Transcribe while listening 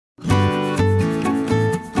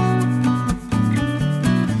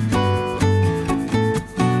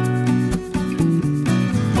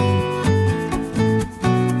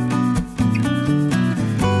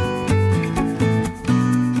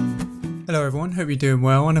everyone, hope you're doing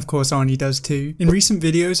well, and of course Arnie does too. In recent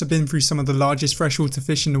videos I've been through some of the largest freshwater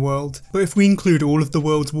fish in the world, but if we include all of the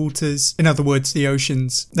world's waters, in other words the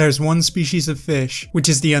oceans, there is one species of fish which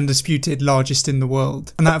is the undisputed largest in the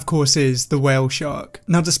world, and that of course is the whale shark.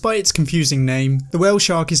 Now despite its confusing name, the whale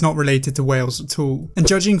shark is not related to whales at all, and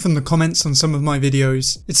judging from the comments on some of my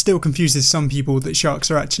videos, it still confuses some people that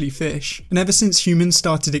sharks are actually fish. And ever since humans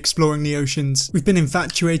started exploring the oceans, we've been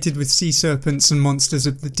infatuated with sea serpents and monsters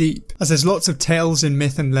of the deep, as there's lots of tales in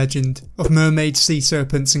myth and legend of mermaids, sea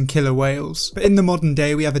serpents and killer whales. But in the modern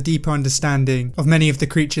day we have a deeper understanding of many of the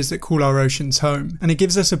creatures that call our oceans home, and it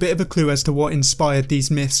gives us a bit of a clue as to what inspired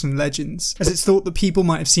these myths and legends, as it's thought that people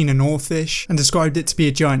might have seen an oarfish and described it to be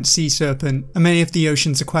a giant sea serpent, and many of the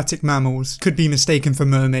ocean's aquatic mammals could be mistaken for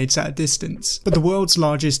mermaids at a distance. But the world's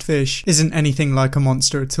largest fish isn't anything like a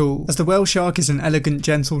monster at all, as the whale shark is an elegant,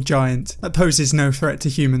 gentle giant that poses no threat to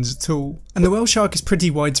humans at all. And the whale shark is pretty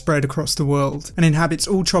widespread across the world and inhabits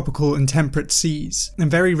all tropical and temperate seas, and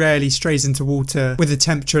very rarely strays into water with a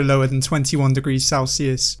temperature lower than 21 degrees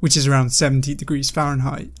Celsius, which is around 70 degrees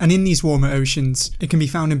Fahrenheit. And in these warmer oceans, it can be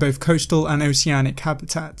found in both coastal and oceanic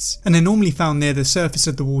habitats, and they're normally found near the surface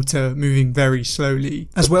of the water, moving very slowly,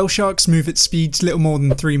 as whale sharks move at speeds little more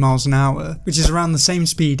than 3 miles an hour, which is around the same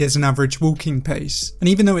speed as an average walking pace. And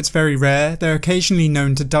even though it's very rare, they're occasionally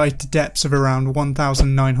known to dive to depths of around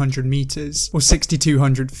 1,900 meters or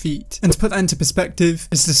 6,200 feet. And to put that into perspective,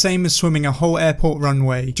 it's the same as swimming a whole airport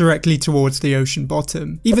runway directly towards the ocean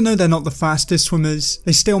bottom. Even though they're not the fastest swimmers,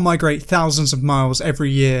 they still migrate thousands of miles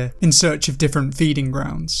every year in search of different feeding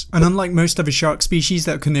grounds. And unlike most other shark species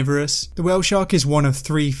that are carnivorous, the whale shark is one of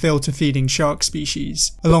 3 filter feeding shark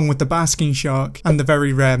species, along with the basking shark and the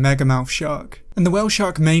very rare megamouth shark. And the whale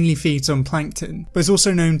shark mainly feeds on plankton, but is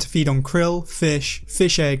also known to feed on krill,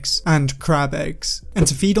 fish eggs, and crab eggs. And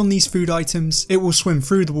to feed on these food items, it will swim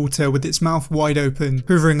through the water with its mouth wide open,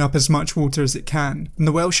 hoovering up as much water as it can. And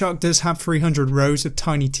the whale shark does have 300 rows of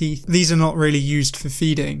tiny teeth. These are not really used for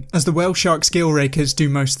feeding, as the whale shark's gill rakers do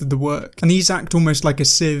most of the work, and these act almost like a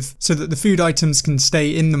sieve so that the food items can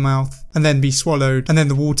stay in the mouth and then be swallowed, and then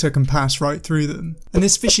the water can pass right through them. And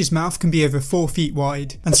this fish's mouth can be over 4 feet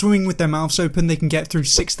wide, and swimming with their mouths open they can get through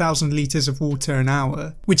 6,000 litres of water an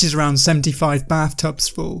hour, which is around 75 bathtubs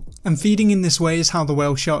full. And feeding in this way is how the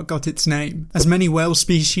whale shark got its name, as many whale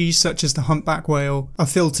species such as the humpback whale are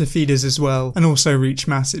filter feeders as well, and also reach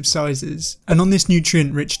massive sizes. And on this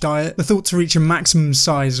nutrient rich diet, they're thought to reach a maximum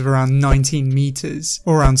size of around 19 metres,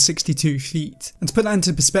 or around 62 feet. And to put that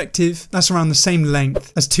into perspective, that's around the same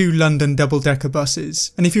length as 2 London double-decker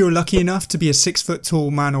buses. And if you were lucky enough to be a 6 foot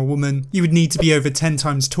tall man or woman, you would need to be over 10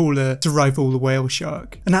 times taller to rival the whale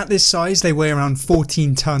shark. And at this size they weigh around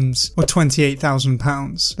 14 tons or 28,000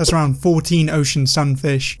 pounds. That's around 14 ocean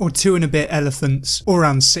sunfish or 2 and a bit elephants or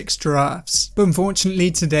around 6 giraffes. But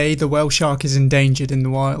unfortunately today the whale shark is endangered in the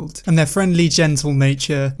wild, and their friendly, gentle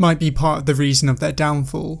nature might be part of the reason of their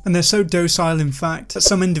downfall. And they're so docile in fact that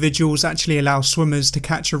some individuals actually allow swimmers to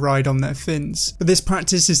catch a ride on their fins. But this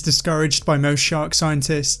practice is discouraged by most shark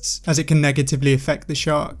scientists as it can negatively affect the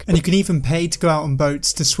shark, and you can even pay to go out on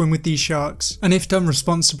boats to swim with these sharks, and if done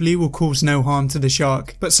responsibly will cause no harm to the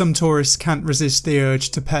shark. But some tourists can't resist the urge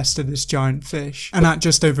to pester this giant fish, and at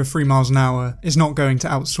just over 3 miles an hour is not going to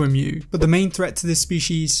outswim you. But the main threat to this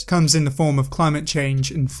species comes in the form of climate change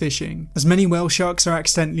and fishing, as many whale sharks are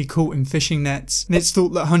accidentally caught in fishing nets, and it's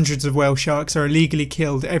thought that hundreds of whale sharks are illegally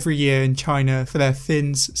killed every year in China for their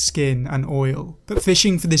fins, skin and oil. But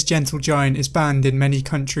fishing for this gentle giant is banned in many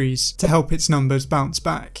countries to help its numbers bounce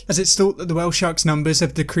back, as it's thought that the whale shark's numbers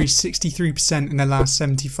have decreased 63% in the last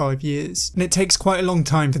 75 years, and it takes quite a long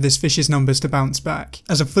time for this fish's numbers to bounce back,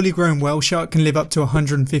 as a fully grown whale shark can live up to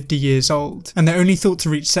 150 years old, and they're only thought to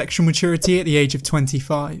reach sexual maturity at the age of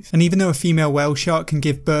 25. And even though a female whale shark can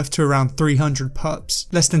give birth to around 300 pups,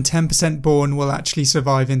 less than 10% born will actually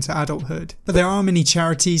survive into adulthood. But there are many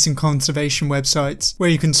charities and conservation websites where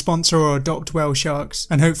you can sponsor or adopt whale sharks,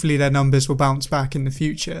 and hopefully their numbers will bounce back in the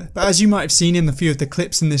future. But as you might have seen in a few of the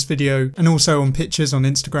clips in this video, and also on pictures on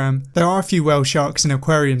Instagram, there are a few whale sharks in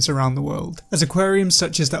aquariums around the world, as aquariums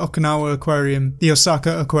such as the Okinawa Aquarium, the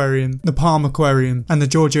Osaka Aquarium, the Palm Aquarium and the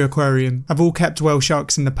Georgia Aquarium have all kept whale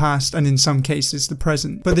sharks in the past and in some cases the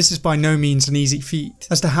present. But this is by no means an easy feat,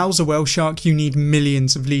 as to house a whale shark you need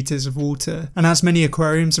millions of litres of water, and as many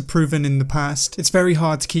aquariums have proven in the past, it's very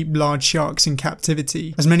hard to keep large sharks in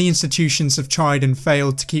captivity, as many institutions have tried and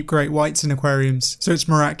failed to keep great whites in aquariums, so it's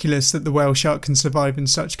miraculous that the whale shark can survive in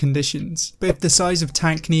such conditions. But if the size of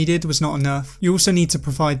tank needed was not not enough, you also need to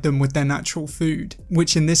provide them with their natural food,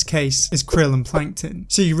 which in this case is krill and plankton.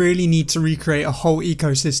 So you really need to recreate a whole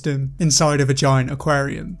ecosystem inside of a giant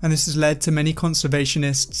aquarium, and this has led to many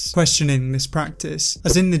conservationists questioning this practice,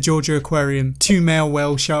 as in the Georgia aquarium, 2 male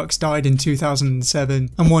whale sharks died in 2007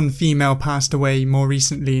 and 1 female passed away more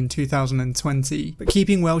recently in 2020. But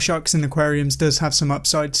keeping whale sharks in aquariums does have some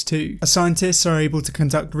upsides too, as scientists are able to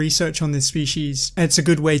conduct research on this species, and it's a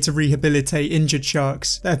good way to rehabilitate injured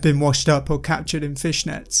sharks that have been washed up or captured in fish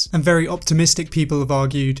nets. And very optimistic people have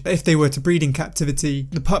argued that if they were to breed in captivity,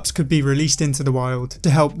 the pups could be released into the wild to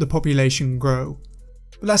help the population grow.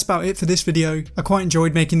 But that's about it for this video. I quite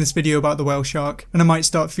enjoyed making this video about the whale shark, and I might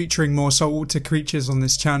start featuring more saltwater creatures on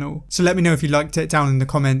this channel. So let me know if you liked it down in the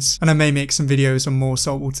comments, and I may make some videos on more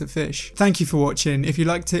saltwater fish. Thank you for watching. If you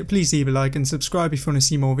liked it, please leave a like and subscribe if you want to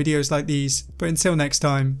see more videos like these. But until next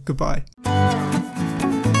time, goodbye.